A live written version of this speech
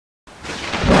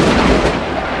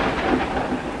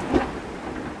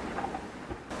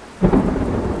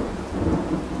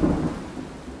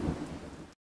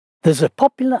There's a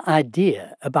popular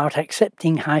idea about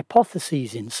accepting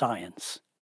hypotheses in science.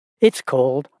 It's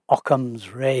called Occam's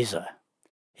razor.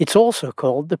 It's also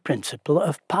called the principle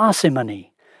of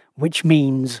parsimony, which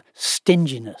means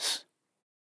stinginess.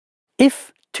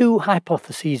 If two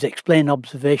hypotheses explain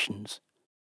observations,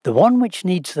 the one which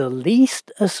needs the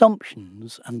least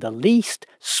assumptions and the least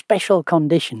special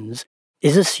conditions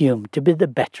is assumed to be the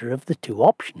better of the two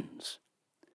options.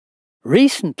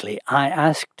 Recently, I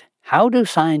asked, how do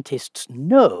scientists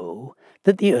know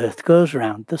that the Earth goes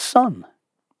round the Sun?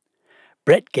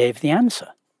 Brett gave the answer.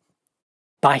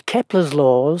 By Kepler's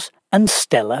laws and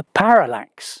stellar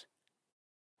parallax.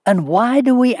 And why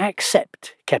do we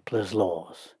accept Kepler's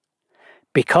laws?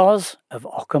 Because of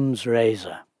Occam's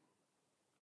razor.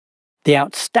 The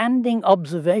outstanding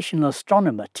observational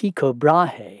astronomer Tycho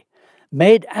Brahe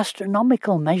made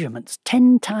astronomical measurements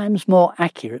 10 times more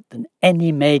accurate than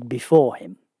any made before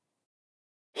him.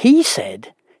 He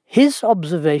said his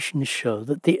observations show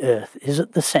that the Earth is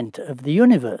at the centre of the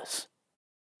universe.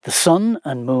 The Sun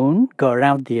and Moon go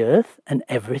around the Earth and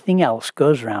everything else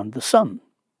goes round the Sun.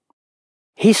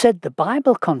 He said the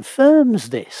Bible confirms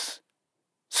this,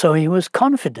 so he was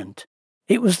confident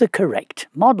it was the correct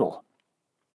model.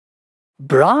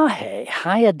 Brahe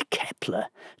hired Kepler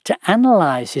to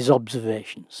analyse his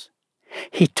observations.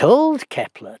 He told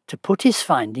Kepler to put his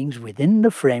findings within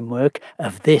the framework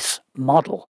of this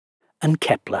model, and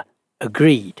Kepler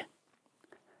agreed.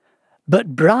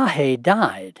 But Brahe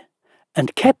died,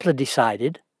 and Kepler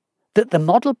decided that the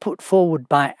model put forward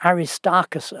by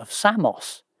Aristarchus of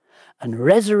Samos and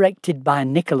resurrected by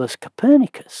Nicholas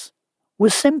Copernicus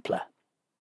was simpler.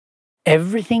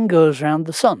 Everything goes round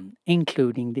the Sun,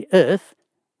 including the Earth,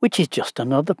 which is just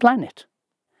another planet.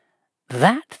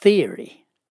 That theory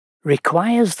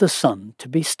requires the Sun to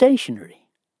be stationary.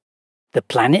 The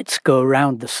planets go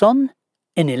round the Sun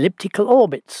in elliptical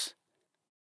orbits,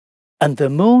 and the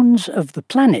moons of the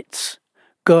planets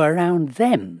go around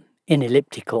them in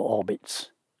elliptical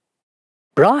orbits.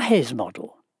 Brahe's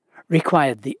model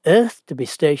required the Earth to be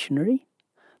stationary,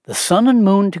 the Sun and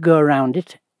Moon to go around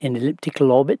it in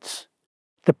elliptical orbits,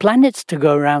 the planets to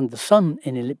go around the Sun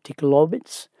in elliptical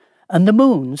orbits, and the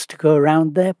moons to go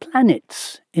around their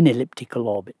planets in elliptical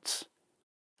orbits.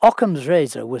 Occam's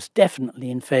razor was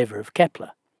definitely in favour of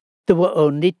Kepler. There were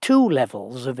only 2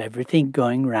 levels of everything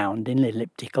going round in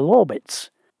elliptical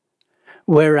orbits,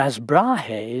 whereas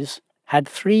Brahe's had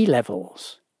 3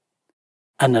 levels.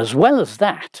 And as well as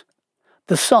that,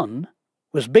 the Sun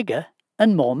was bigger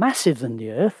and more massive than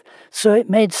the Earth, so it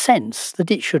made sense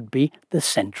that it should be the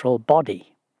central body.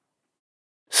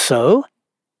 So,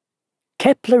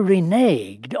 Kepler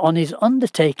reneged on his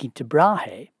undertaking to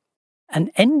Brahe and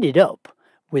ended up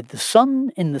with the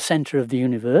Sun in the centre of the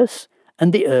universe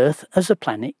and the Earth as a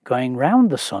planet going round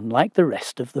the Sun like the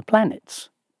rest of the planets.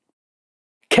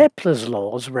 Kepler's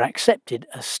laws were accepted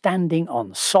as standing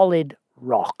on solid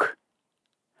rock.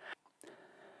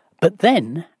 But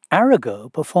then Arago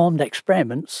performed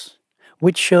experiments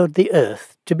which showed the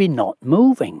Earth to be not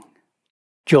moving.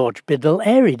 George Biddle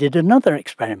Airy did another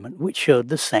experiment which showed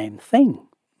the same thing.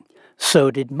 So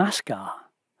did Mascar,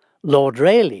 Lord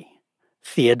Rayleigh,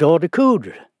 Theodore de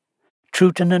Coudre,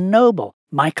 Troughton and Noble,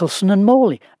 Michelson and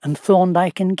Morley, and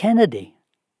Thorndike and Kennedy.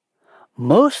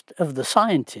 Most of the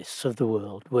scientists of the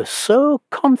world were so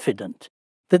confident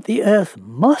that the Earth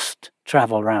must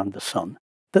travel round the Sun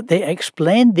that they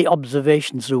explained the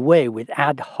observations away with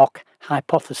ad hoc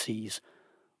hypotheses,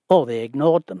 or they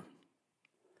ignored them.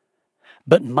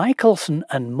 But Michelson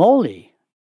and Morley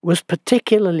was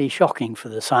particularly shocking for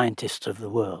the scientists of the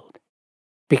world,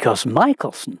 because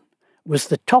Michelson was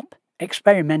the top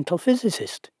experimental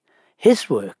physicist. His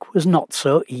work was not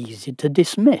so easy to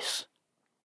dismiss.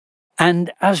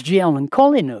 And as G. Allen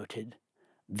Colley noted,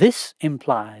 this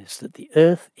implies that the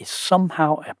Earth is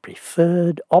somehow a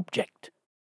preferred object.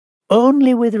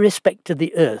 Only with respect to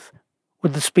the Earth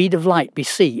would the speed of light be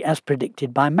c as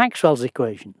predicted by Maxwell's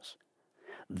equations.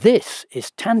 This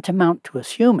is tantamount to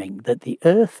assuming that the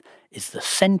Earth is the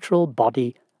central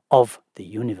body of the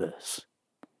universe.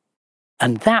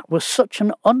 And that was such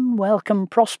an unwelcome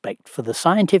prospect for the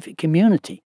scientific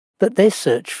community that they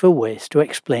searched for ways to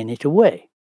explain it away,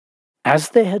 as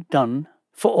they had done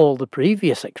for all the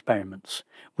previous experiments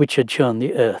which had shown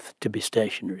the Earth to be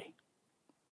stationary.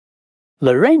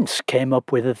 Lorentz came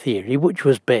up with a theory which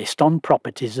was based on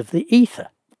properties of the ether.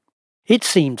 It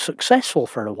seemed successful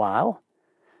for a while,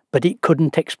 but it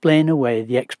couldn't explain away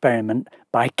the experiment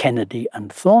by Kennedy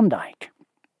and Thorndike.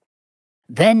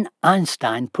 Then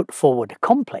Einstein put forward a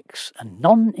complex and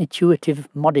non-intuitive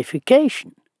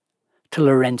modification to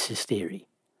Lorentz's theory,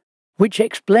 which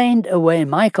explained away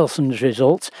Michelson's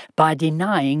results by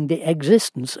denying the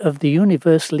existence of the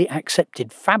universally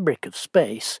accepted fabric of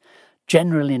space,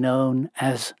 generally known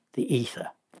as the ether.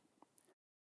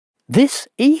 This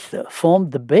ether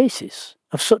formed the basis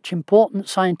of such important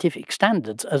scientific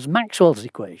standards as Maxwell's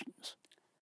equations.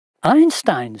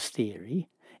 Einstein's theory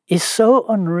is so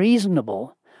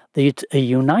unreasonable that a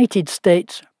United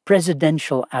States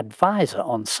presidential advisor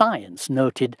on science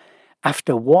noted,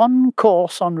 after one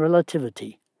course on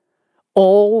relativity,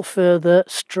 all further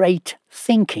straight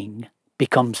thinking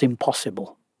becomes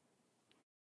impossible.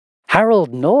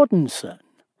 Harold Nordenson,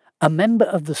 a member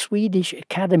of the Swedish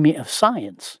Academy of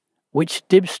Science, which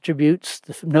distributes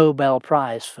the Nobel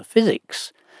Prize for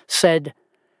Physics, said,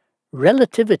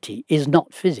 "Relativity is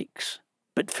not physics,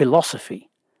 but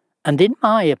philosophy, and in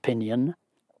my opinion,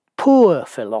 poor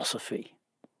philosophy."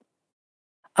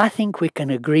 I think we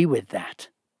can agree with that.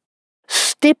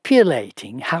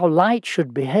 Stipulating how light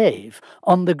should behave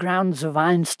on the grounds of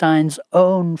Einstein's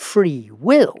own free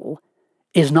will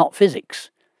is not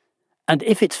physics, and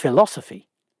if it's philosophy,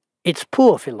 it's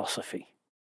poor philosophy.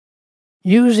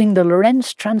 Using the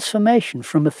Lorentz transformation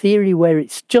from a theory where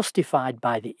it's justified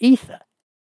by the ether,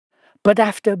 but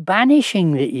after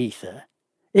banishing the ether,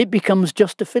 it becomes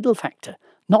just a fiddle factor,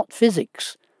 not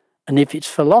physics, and if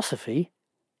it's philosophy,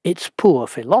 it's poor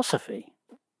philosophy.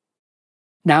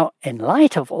 Now, in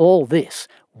light of all this,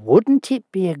 wouldn't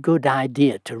it be a good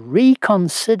idea to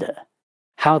reconsider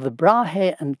how the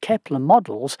Brahe and Kepler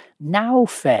models now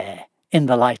fare in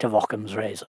the light of Occam's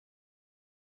razor?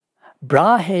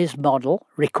 Brahe's model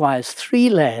requires 3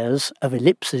 layers of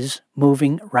ellipses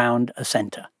moving round a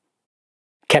centre.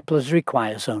 Kepler's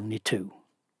requires only 2.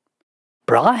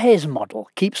 Brahe's model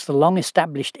keeps the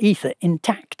long-established ether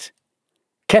intact.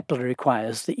 Kepler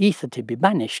requires the ether to be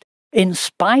banished, in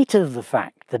spite of the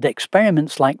fact that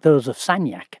experiments like those of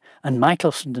Sagnac and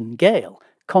Michelson and Gale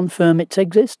confirm its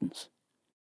existence.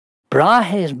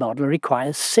 Brahe's model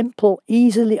requires simple,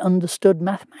 easily understood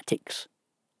mathematics.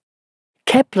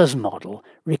 Kepler's model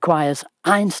requires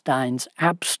Einstein's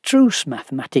abstruse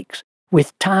mathematics,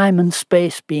 with time and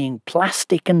space being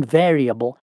plastic and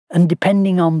variable and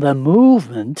depending on the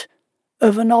movement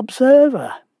of an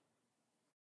observer.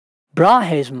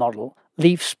 Brahe's model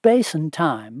leaves space and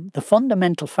time, the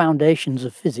fundamental foundations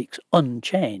of physics,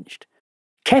 unchanged.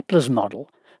 Kepler's model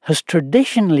has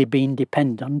traditionally been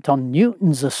dependent on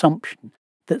Newton's assumption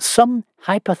that some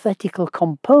hypothetical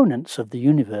components of the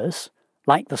universe,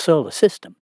 like the solar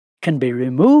system, can be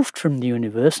removed from the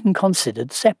universe and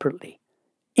considered separately,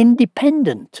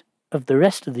 independent of the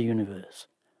rest of the universe.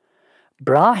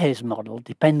 Brahe's model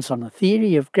depends on a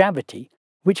theory of gravity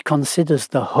which considers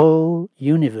the whole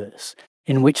universe,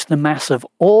 in which the mass of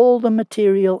all the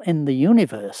material in the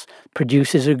universe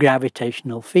produces a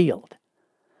gravitational field.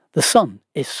 The Sun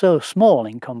is so small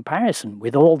in comparison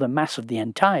with all the mass of the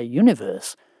entire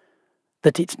universe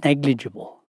that it's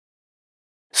negligible.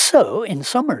 So, in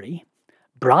summary,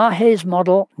 Brahe's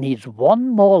model needs one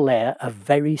more layer of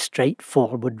very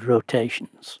straightforward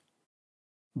rotations.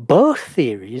 Both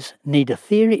theories need a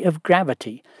theory of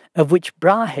gravity of which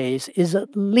Brahe's is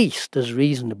at least as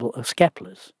reasonable as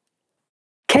Kepler's.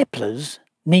 Kepler's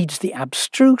needs the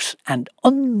abstruse and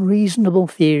unreasonable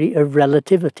theory of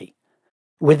relativity,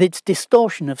 with its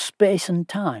distortion of space and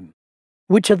time,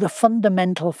 which are the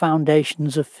fundamental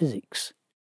foundations of physics.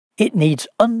 It needs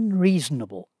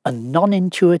unreasonable and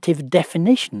non-intuitive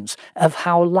definitions of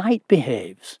how light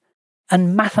behaves,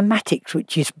 and mathematics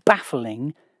which is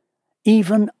baffling,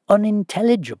 even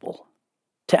unintelligible,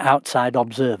 to outside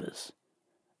observers,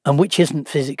 and which isn't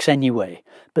physics anyway,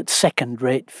 but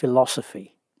second-rate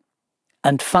philosophy.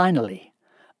 And finally,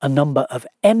 a number of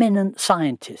eminent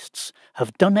scientists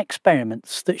have done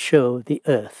experiments that show the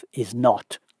Earth is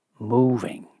not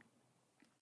moving.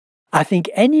 I think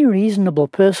any reasonable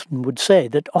person would say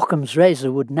that Occam's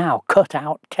razor would now cut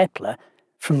out Kepler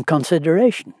from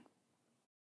consideration.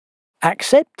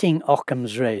 Accepting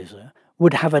Occam's razor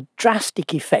would have a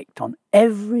drastic effect on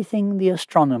everything the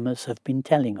astronomers have been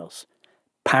telling us.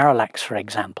 Parallax, for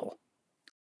example.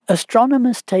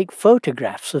 Astronomers take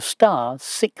photographs of stars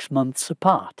 6 months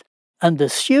apart and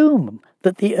assume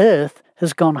that the Earth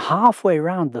has gone halfway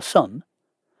round the Sun,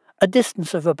 a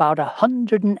distance of about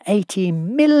 180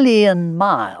 million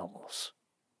miles.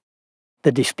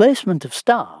 The displacement of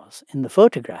stars in the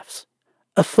photographs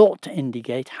are thought to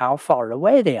indicate how far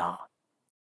away they are.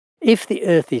 If the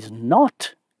Earth is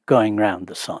not going round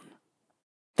the Sun,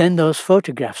 then those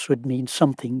photographs would mean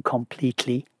something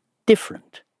completely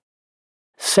different.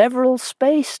 Several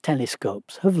space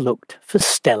telescopes have looked for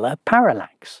stellar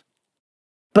parallax,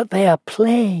 but they are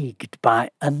plagued by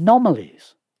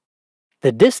anomalies.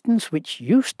 The distance which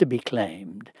used to be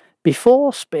claimed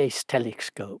before space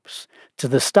telescopes to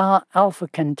the star Alpha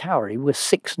Centauri was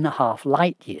 6.5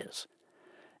 light years.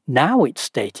 Now it's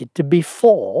stated to be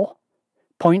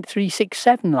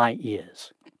 4.367 light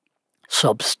years.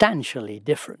 Substantially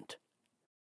different.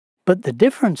 But the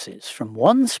differences from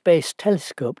one space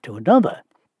telescope to another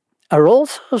are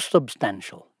also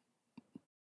substantial.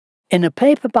 In a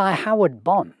paper by Howard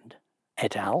Bond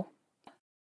et al.,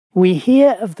 we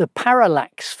hear of the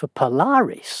parallax for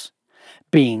Polaris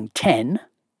being 10,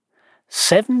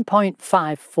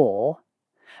 7.54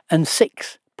 and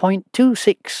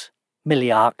 6.26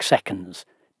 milliarc seconds,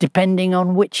 depending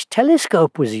on which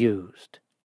telescope was used.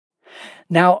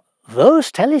 Now, those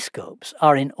telescopes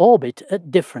are in orbit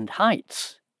at different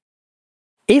heights.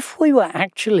 If we were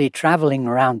actually travelling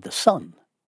around the Sun,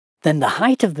 then the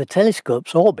height of the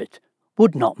telescope's orbit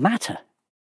would not matter.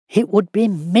 It would be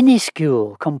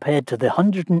minuscule compared to the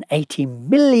 180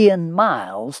 million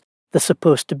miles they're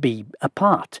supposed to be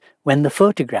apart when the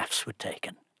photographs were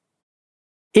taken.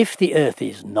 If the Earth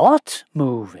is not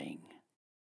moving,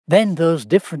 then those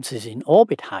differences in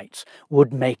orbit heights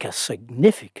would make a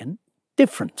significant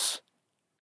difference.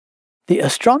 The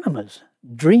astronomers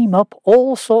dream up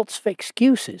all sorts of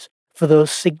excuses for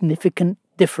those significant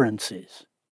differences,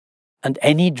 and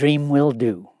any dream will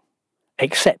do,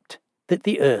 except that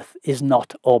the Earth is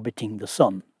not orbiting the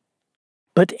Sun.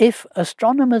 But if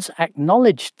astronomers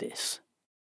acknowledged this,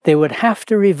 they would have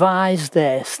to revise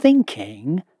their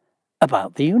thinking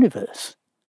about the universe.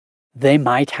 They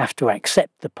might have to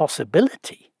accept the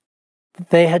possibility that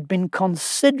they had been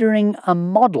considering a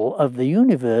model of the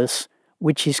universe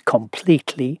which is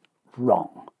completely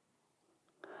wrong.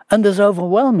 And there's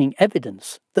overwhelming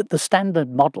evidence that the standard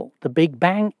model, the Big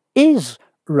Bang, is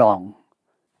wrong.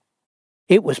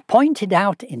 It was pointed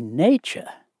out in Nature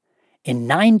in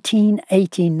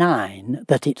 1989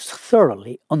 that it's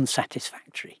thoroughly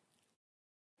unsatisfactory,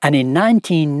 and in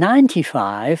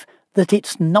 1995 that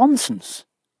it's nonsense.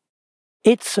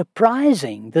 It's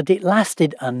surprising that it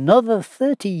lasted another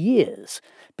 30 years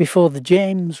before the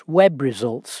James Webb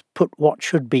results put what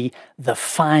should be the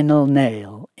final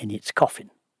nail in its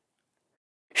coffin.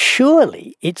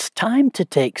 Surely it's time to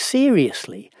take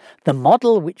seriously the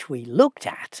model which we looked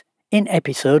at in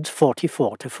episodes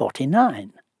 44 to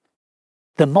 49.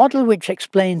 The model which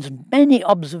explains many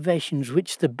observations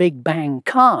which the Big Bang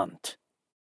can't.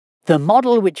 The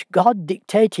model which God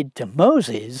dictated to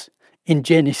Moses in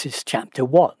Genesis chapter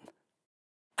 1.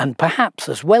 And perhaps,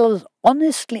 as well as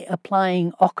honestly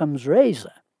applying Occam's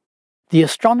razor, the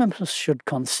astronomers should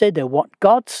consider what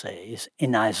God says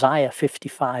in Isaiah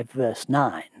 55 verse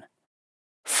 9.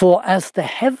 For as the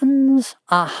heavens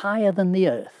are higher than the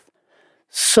earth,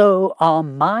 so are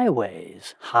my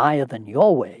ways higher than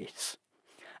your ways,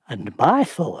 and my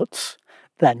thoughts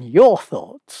than your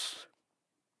thoughts.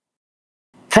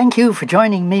 Thank you for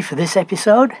joining me for this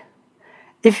episode.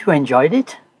 If you enjoyed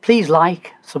it, please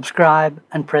like, subscribe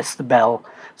and press the bell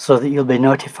so that you'll be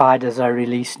notified as I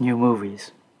release new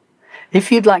movies.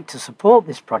 If you'd like to support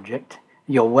this project,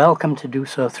 you're welcome to do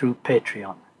so through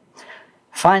Patreon.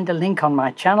 Find a link on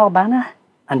my channel banner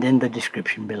and in the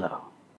description below.